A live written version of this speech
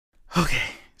Okay,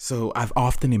 so I've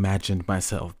often imagined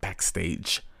myself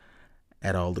backstage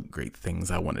at all the great things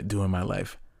I want to do in my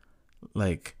life,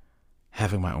 like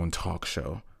having my own talk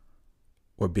show,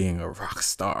 or being a rock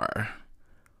star,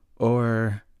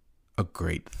 or a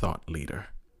great thought leader.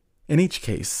 In each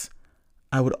case,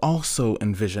 I would also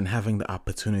envision having the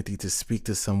opportunity to speak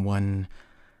to someone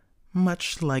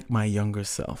much like my younger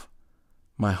self.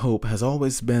 My hope has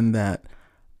always been that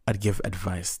I'd give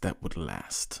advice that would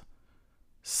last.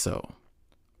 So,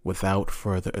 without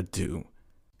further ado,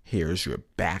 here's your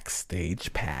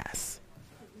backstage pass.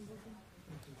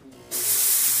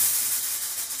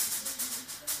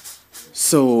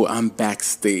 So, I'm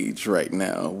backstage right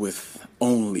now with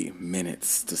only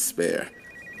minutes to spare.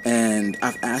 And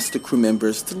I've asked the crew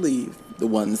members to leave, the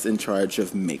ones in charge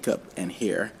of makeup and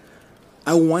hair.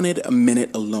 I wanted a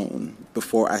minute alone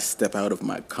before I step out of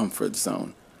my comfort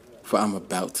zone, for I'm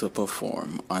about to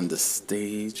perform on the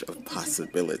stage of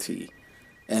possibility.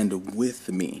 And with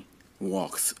me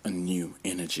walks a new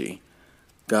energy.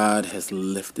 God has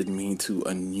lifted me to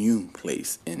a new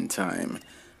place in time.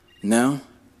 Now,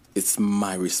 it's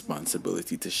my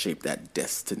responsibility to shape that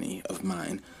destiny of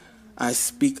mine. I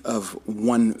speak of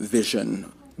one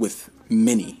vision with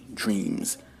many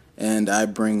dreams, and I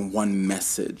bring one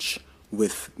message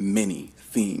with many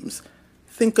themes.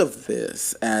 Think of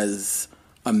this as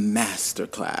a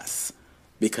masterclass,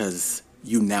 because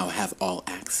you now have all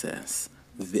access.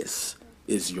 This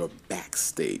is your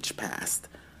backstage pass.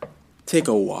 Take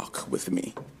a walk with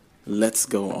me. Let's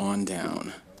go on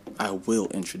down. I will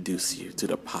introduce you to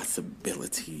the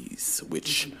possibilities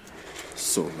which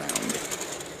surround it.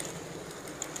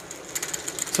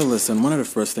 So listen, one of the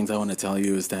first things I want to tell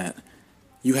you is that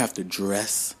you have to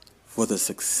dress for the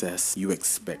success you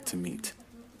expect to meet.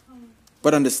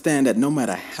 But understand that no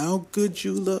matter how good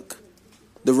you look,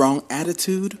 the wrong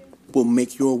attitude will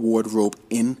make your wardrobe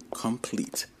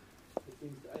incomplete.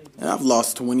 And I've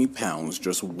lost 20 pounds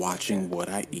just watching what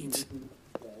I eat,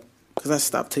 because I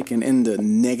stopped taking in the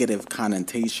negative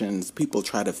connotations people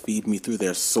try to feed me through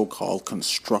their so-called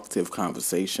constructive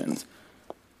conversations.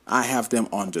 I have them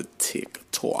on the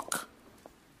TikTok.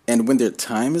 And when their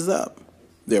time is up,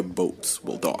 their boats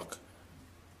will dock.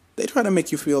 They try to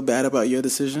make you feel bad about your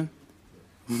decision,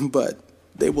 but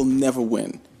they will never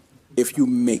win if you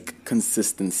make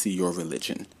consistency your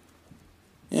religion.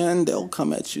 And they'll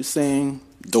come at you saying,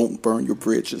 don't burn your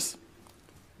bridges.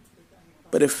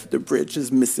 But if the bridge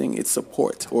is missing its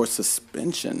support or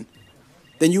suspension,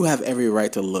 then you have every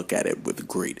right to look at it with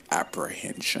great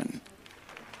apprehension.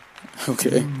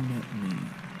 Okay?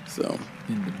 So,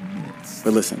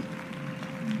 but listen,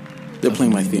 they're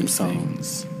playing my theme song,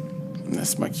 and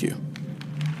that's my cue.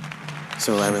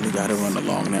 So I really gotta run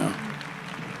along now.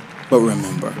 But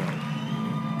remember,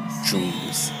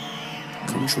 dreams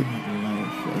come true.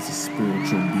 Life as a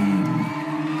spiritual being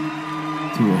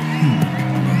through a human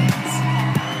lens,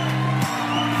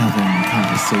 having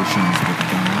conversations with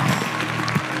God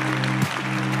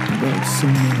about so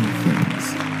many things.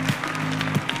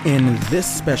 In this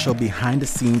special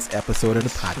behind-the-scenes episode of the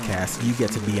podcast, you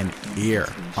get to be an ear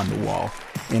on the wall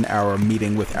in our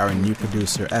meeting with our new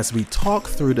producer as we talk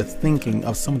through the thinking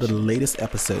of some of the latest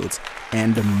episodes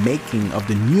and the making of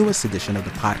the newest edition of the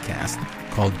podcast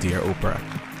called Dear Oprah.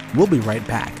 We'll be right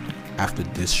back after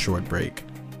this short break.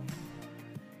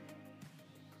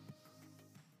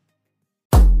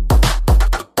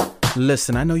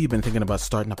 Listen, I know you've been thinking about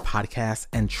starting a podcast,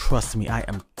 and trust me, I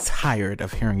am tired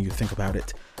of hearing you think about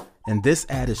it. And this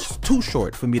ad is too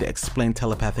short for me to explain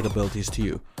telepathic abilities to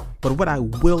you. But what I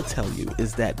will tell you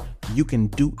is that you can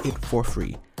do it for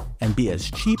free and be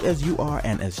as cheap as you are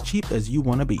and as cheap as you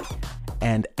want to be.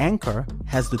 And Anchor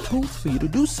has the tools for you to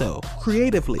do so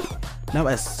creatively. Now,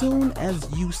 as soon as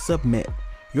you submit,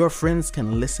 your friends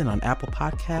can listen on Apple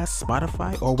Podcasts,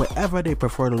 Spotify, or wherever they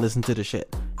prefer to listen to the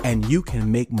shit. And you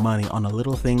can make money on a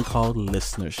little thing called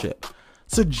listenership.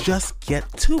 So just get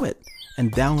to it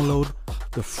and download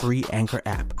the free Anchor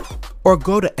app. Or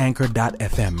go to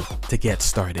anchor.fm to get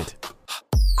started.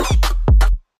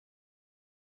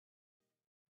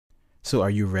 So are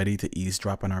you ready to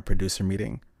eavesdrop on our producer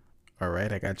meeting? All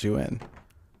right, I got you in.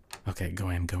 Okay, go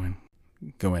in.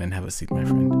 Go in and have a seat, my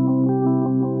friend.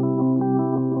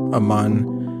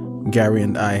 Aman, Gary,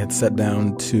 and I had sat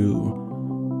down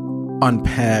to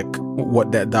unpack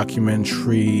what that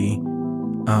documentary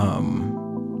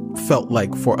felt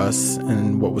like for us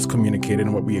and what was communicated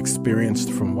and what we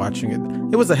experienced from watching it.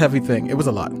 It was a heavy thing. It was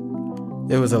a lot.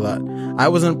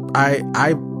 I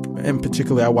in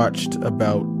particular, I watched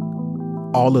about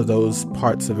all of those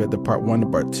parts of it, the part 1, the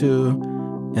part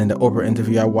 2, and the Oprah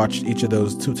interview. I watched each of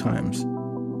those 2 times.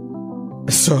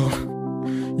 So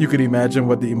you could imagine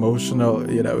what the emotional,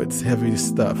 it's heavy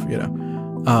stuff,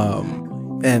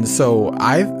 and so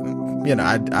I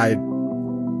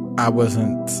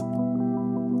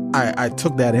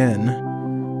took that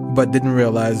in, but didn't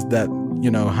realize that,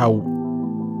 how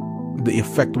the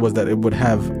effect was that it would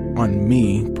have on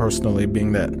me personally,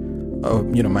 being that,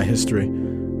 my history.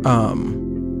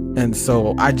 And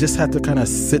so I just had to kind of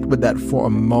sit with that for a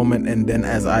moment. And then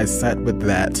as I sat with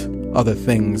that, other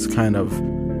things kind of,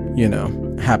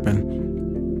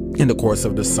 happened in the course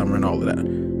of the summer and all of that.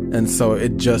 And so I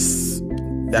just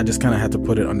kind of had to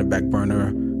put it on the back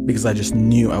burner because I just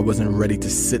knew I wasn't ready to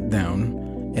sit down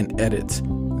and edit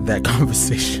that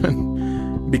conversation.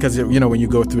 Because, when you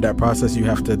go through that process, you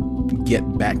have to get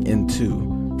back into,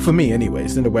 for me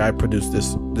anyways, in the way I produce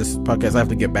this podcast, I have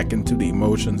to get back into the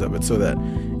emotions of it so that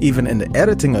even in the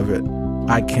editing of it,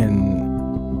 I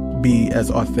can be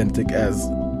as authentic as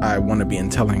I want to be in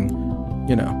telling,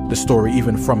 the story,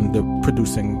 even from the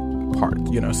producing part,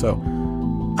 so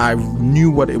I knew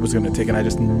what it was going to take, and I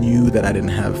just knew that I didn't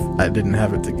have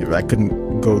it to give. I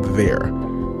couldn't go there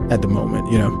at the moment,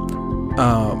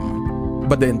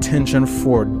 but the intention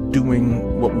for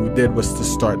doing what we did was to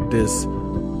start this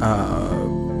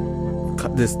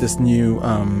new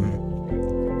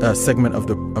segment of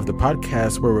the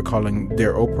podcast where we're calling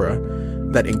Dear Oprah,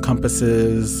 that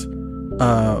encompasses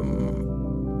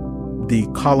the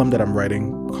column that I'm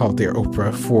writing called Dear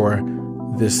Oprah for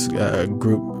this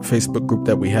Facebook group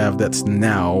that we have, that's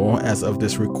now, as of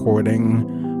this recording,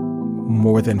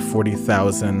 more than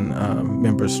 40,000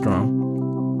 members strong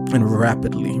and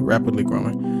rapidly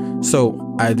growing. So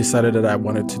I decided that I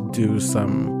wanted to do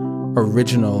some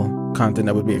original content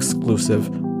that would be exclusive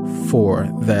for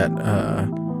that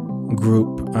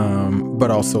group, but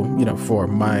also, for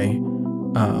my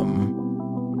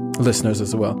listeners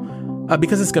as well,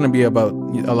 because it's going to be about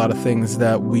a lot of things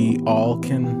that we all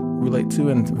can relate to,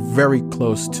 and very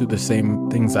close to the same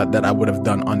things that I would have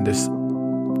done on this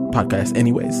podcast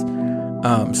anyways.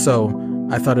 So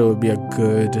I thought it would be a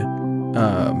good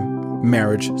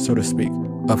marriage, so to speak,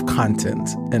 of content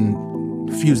and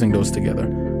fusing those together.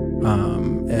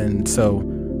 And so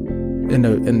in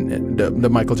the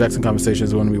Michael Jackson conversation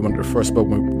is when we wanted to first, but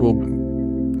we'll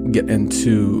get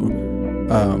into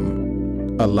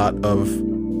a lot of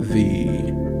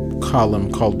the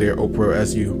column called Dear Oprah,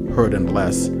 as you heard in the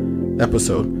last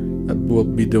episode. We'll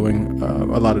be doing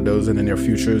a lot of those in the near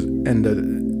future.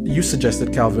 And you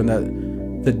suggested, Calvin, that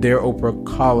the Dear Oprah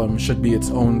column should be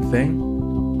its own thing.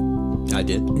 I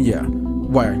did. Yeah.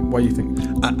 Why do you think?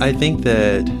 I think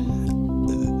that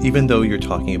even though you're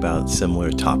talking about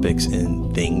similar topics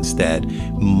and things that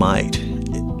might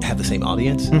have the same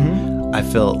audience, I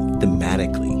felt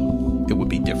thematically it would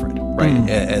be different, right?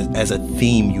 As a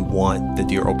theme, you want the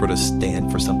Dear Oprah to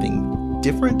stand for something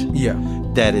different,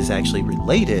 that is actually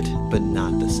related but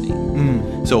not the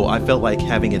same. So I felt like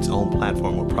having its own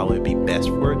platform would probably be best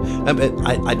for it.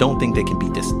 I don't think they can be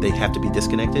they have to be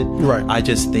disconnected. Right. I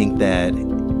just think that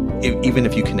even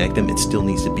if you connect them, it still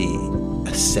needs to be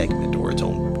a segment or its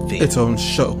own thing, its own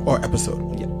show or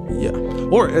episode. Yeah,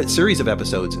 or a series of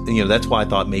episodes. That's why I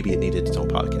thought maybe it needed its own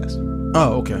podcast.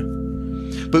 Oh, okay.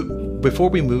 But before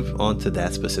we move on to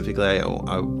that specifically,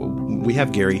 we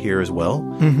have Gary here as well.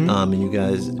 And you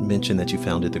guys mentioned that you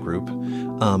founded the group.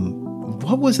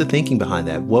 What was the thinking behind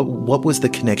that? What was the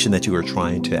connection that you were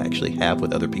trying to actually have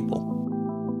with other people?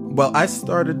 Well, I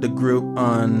started the group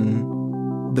on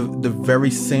the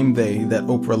very same day that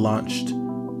Oprah launched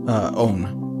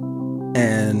OWN.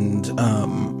 And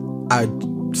I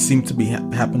seemed to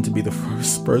happen to be the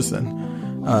first person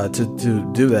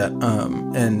to do that.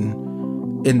 And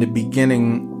in the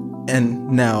beginning,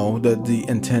 and now the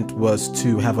intent was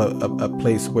to have a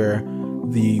place where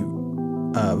the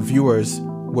viewers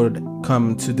would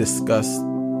come to discuss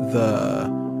the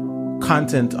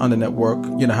content on the network,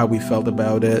 how we felt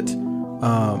about it,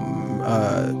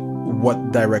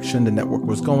 what direction the network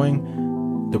was going,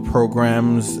 the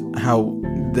programs, how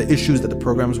the issues that the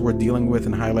programs were dealing with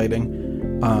and highlighting,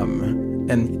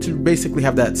 and to basically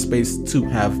have that space to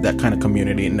have that kind of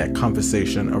community and that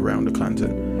conversation around the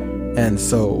content. And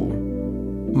so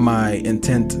my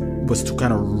intent was to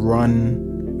kind of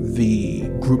run the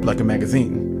group like a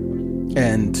magazine,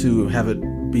 and to have it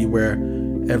be where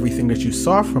everything that you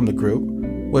saw from the group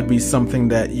would be something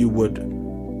that you would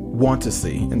want to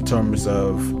see in terms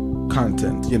of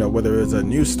content, whether it was a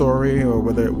news story or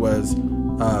whether it was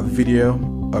a video,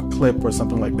 a clip, or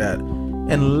something like that.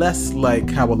 And less like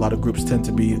how a lot of groups tend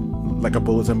to be, like a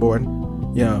bulletin board.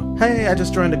 Hey, I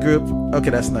just joined a group. Okay,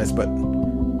 that's nice, but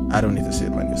I don't need to see it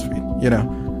in my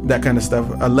newsfeed. That kind of stuff.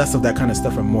 Less of that kind of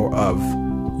stuff and more of,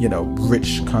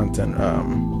 rich content.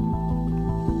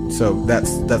 So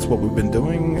that's what we've been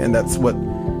doing, and that's what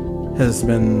has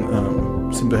been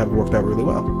seemed to have worked out really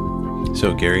well.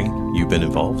 So Gary, you've been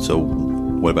involved. So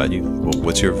what about you?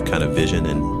 What's your kind of vision?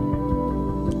 And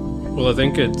well, I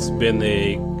think it's been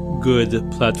a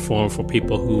good platform for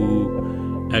people who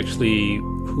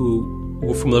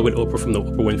were familiar with Oprah from the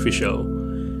Oprah Winfrey Show,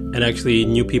 and actually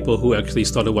new people who actually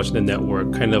started watching the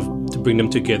network, kind of to bring them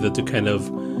together to kind of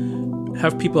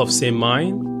have people of same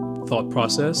mind, thought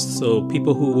process. So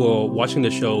people who were watching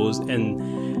the shows, and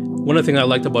one of the things I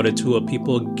liked about it too are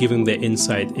people giving their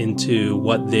insight into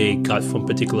what they got from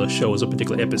particular shows or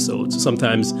particular episodes.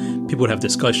 Sometimes people would have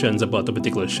discussions about the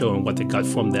particular show and what they got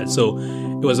from that. So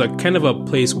it was a kind of a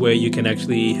place where you can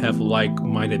actually have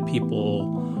like-minded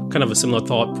people, kind of a similar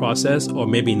thought process, or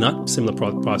maybe not similar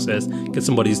process, get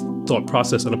somebody's thought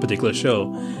process on a particular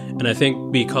show. And I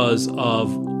think because of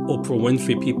Oprah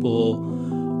Winfrey, people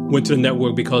went to the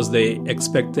network because they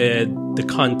expected the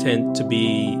content to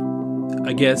be,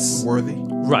 I guess, worthy,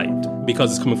 right?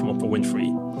 Because it's coming from Oprah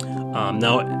Winfrey.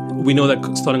 Now we know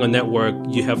that starting a network,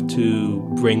 you have to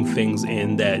bring things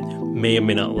in that may or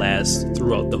may not last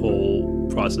throughout the whole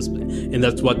process, and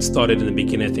that's what started in the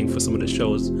beginning, I think, for some of the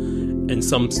shows. And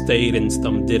some stayed and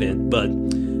some didn't, but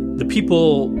the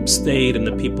people stayed and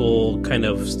the people kind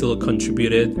of still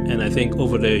contributed. And I think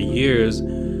over the years,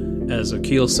 as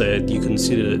Akil said, you can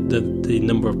see the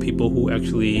number of people who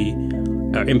actually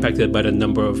are impacted by the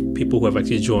number of people who have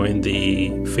actually joined the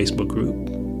Facebook group.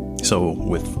 so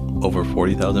with over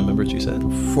 40,000 members, you said?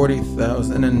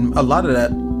 40,000, and a lot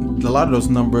of those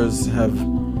numbers have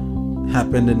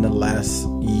happened in the last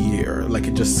year. Like,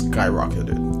 it just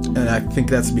skyrocketed. And I think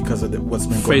that's because of what's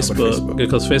been going on with Facebook.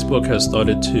 Because Facebook has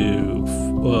started to,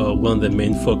 one of their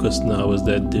main focus now is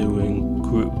they're doing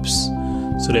groups.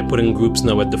 So they're putting groups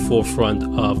now at the forefront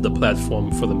of the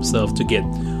platform for themselves to get,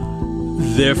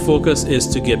 their focus is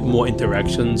to get more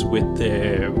interactions with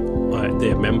their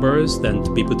members than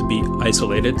to people to be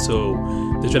isolated. So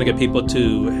they're trying to get people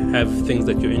to have things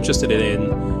that you're interested in,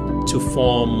 to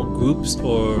form groups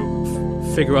or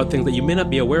figure out things that you may not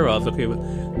be aware of. Okay,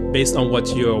 based on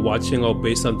what you're watching or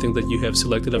based on things that you have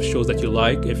selected of shows that you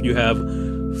like. If you have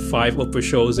 5 Oprah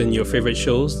shows in your favorite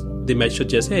shows, they might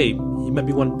suggest, hey, you might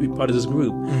want to be part of this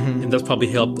group. Mm-hmm. And that's probably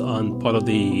helped on part of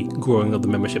the growing of the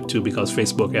membership too, because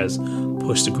Facebook has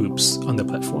pushed the groups on the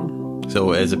platform.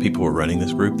 So as the people who are running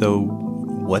this group, though,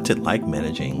 what's it like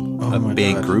managing a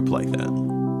big group like that?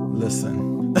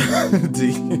 Listen,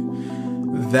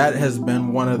 that has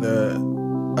been one of the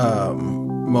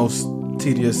most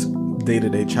tedious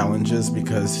day-to-day challenges,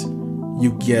 because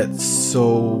you get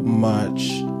so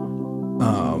much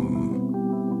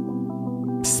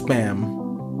spam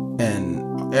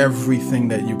and everything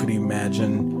that you could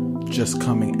imagine just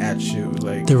coming at you,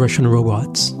 like the Russian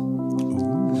robots.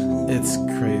 It's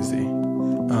crazy.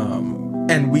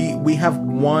 And we have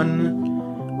one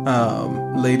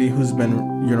lady who's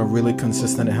been really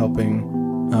consistent in helping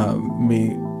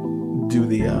me do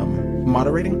the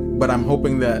moderating, but I'm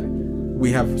hoping that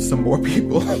we have some more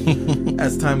people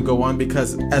as time go on,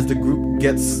 because as the group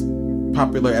gets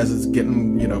popular, as it's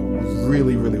getting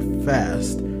really, really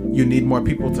fast, you need more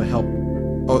people to help,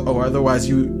 or otherwise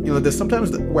there's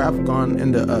sometimes where I've gone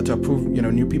into to approve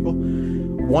new people.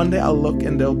 One day I'll look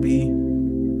and there'll be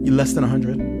less than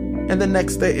 100, and the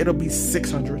next day it'll be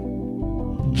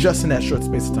 600, just in that short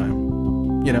space of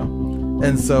time,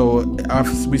 And so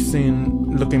we've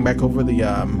seen, looking back over the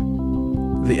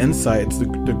insights, the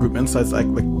group insights, like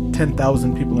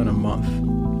 10,000 people in a month,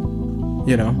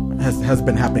 has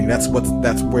been happening. That's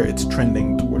where it's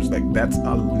trending towards. Like, that's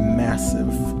a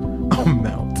massive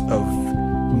amount of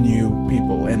new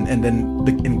people, and then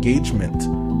the engagement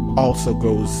also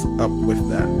goes up with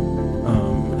that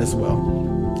as well.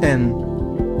 And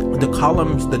the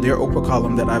columns, the Dear Oprah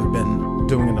column that I've been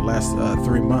doing in the last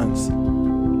 3 months,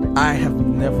 I have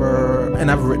never,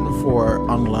 and I've written for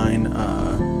online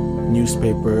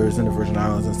newspapers in the Virgin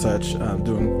Islands and such,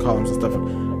 doing columns and stuff.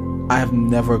 I have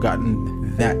never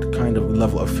gotten that kind of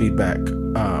level of feedback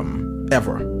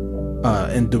ever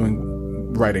in doing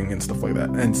writing and stuff like that.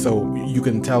 And so you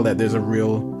can tell that there's a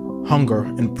real hunger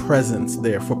and presence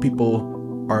there for people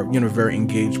who are very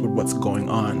engaged with what's going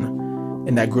on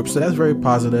in that group. So that's very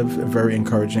positive and very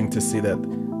encouraging to see that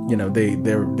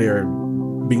they're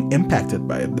being impacted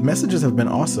by it. The messages have been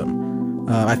awesome.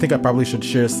 I think I probably should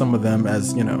share some of them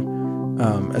as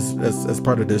as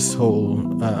part of this whole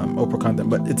Oprah content,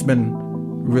 but it's been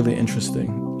really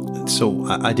interesting. So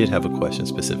I did have a question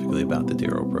specifically about the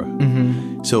Dear Oprah.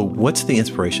 Mm-hmm. So what's the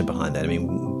inspiration behind that? I mean,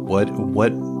 what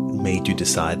made you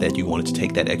decide that you wanted to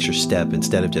take that extra step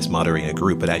instead of just moderating a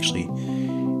group, but actually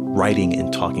writing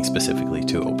and talking specifically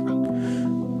to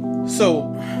Oprah? So,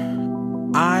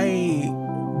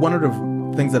 one of the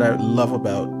things that I love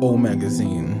about O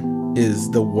Magazine is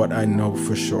the What I Know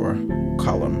For Sure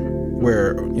column,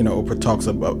 where, Oprah talks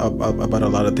about a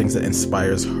lot of things that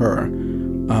inspires her,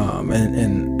 and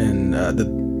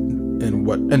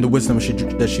the wisdom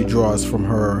that she draws from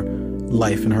her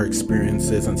life and her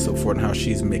experiences and so forth, and how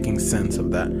she's making sense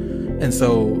of that. And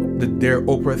so the Dear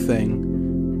Oprah thing,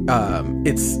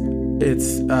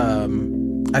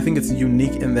 I think it's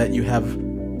unique in that you have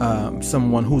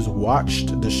someone who's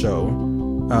watched the show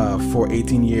for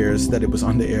 18 years that it was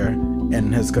on the air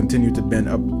and has continued to been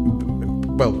I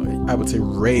would say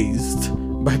raised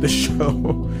by the show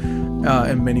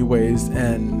in many ways,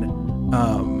 and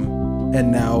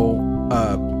now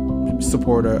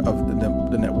supporter of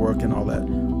the network and all that.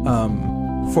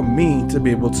 For me to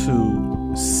be able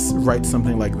to write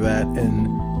something like that and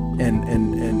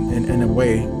in a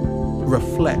way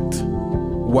reflect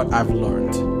what I've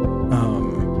learned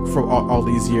for all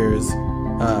these years,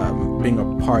 being a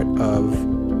part of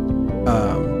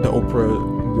the Oprah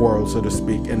world, so to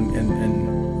speak, and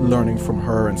learning from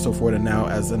her and so forth, and now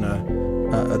as an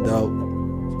adult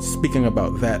speaking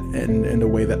about that in the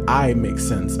way that I make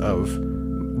sense of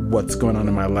what's going on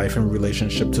in my life in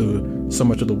relationship to so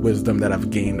much of the wisdom that I've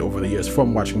gained over the years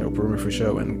from watching the Oprah Winfrey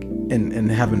Show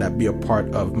and having that be a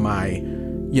part of my,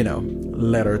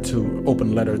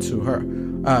 open letter to her.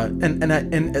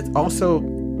 And it's also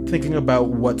thinking about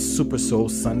what Super Soul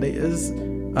Sunday is,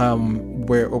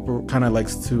 where Oprah kind of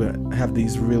likes to have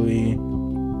these really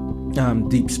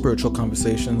deep spiritual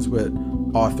conversations with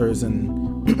authors and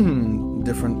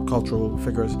different cultural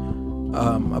figures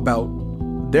about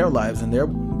their lives and their,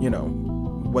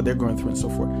 what they're going through and so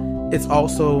forth. It's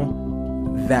also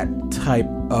that type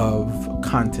of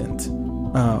content.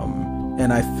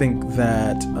 And I think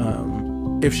that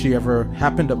if she ever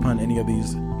happened upon any of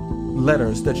these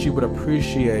letters, that she would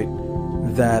appreciate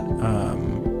that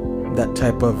that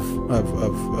type of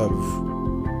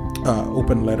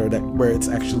open letter, that where it's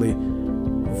actually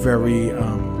very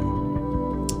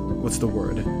what's the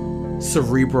word,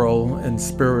 cerebral and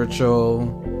spiritual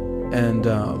and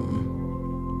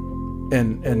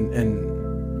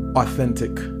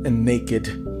authentic and naked.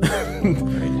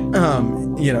 In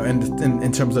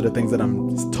terms of the things that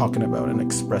I'm talking about and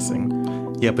expressing.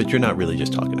 Yeah, but you're not really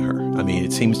just talking to her. I mean,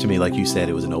 it seems to me, like you said,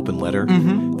 it was an open letter,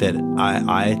 that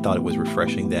I thought it was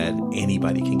refreshing that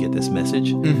anybody can get this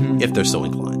message if they're so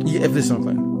inclined. Yeah, if they're so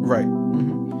inclined. Right.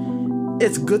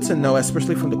 It's good to know,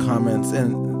 especially from the comments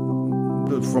and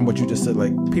from what you just said,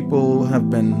 like people have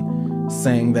been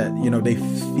saying that, they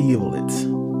feel it,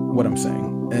 what I'm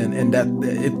saying. And that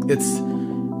it's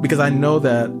because I know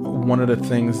that one of the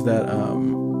things that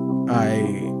I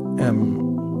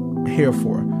am here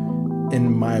for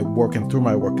in my work and through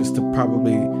my work is to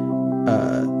probably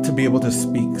to be able to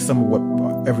speak some of what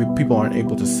people aren't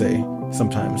able to say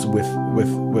sometimes with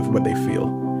what they feel.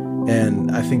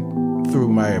 And I think through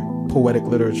my poetic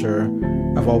literature,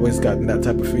 I've always gotten that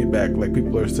type of feedback. Like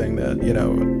people are saying that,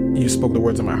 you spoke the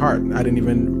words of my heart. I didn't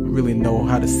even really know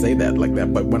how to say that like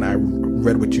that. But when I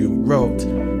read what you wrote,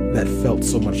 that felt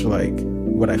so much like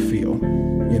what I feel,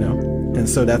 And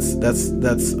so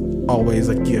that's always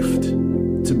a gift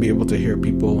to be able to hear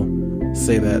people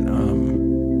say that,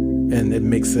 and it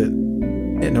makes it,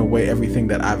 in a way, everything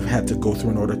that I've had to go through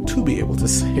in order to be able to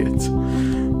say it,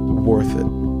 worth it,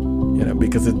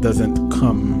 because it doesn't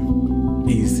come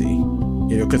easy,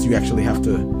 because you actually have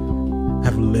to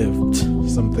have lived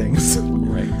some things.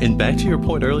 Right. And back to your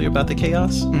point earlier about the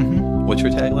chaos, what's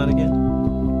your tagline again?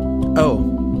 Oh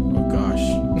gosh.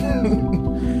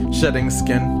 Shedding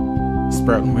skin,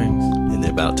 sprouting wings. And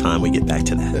about time we get back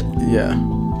to that. Yeah.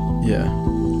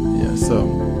 So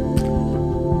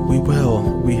we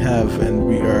have, and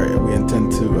we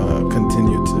intend to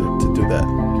continue to do that.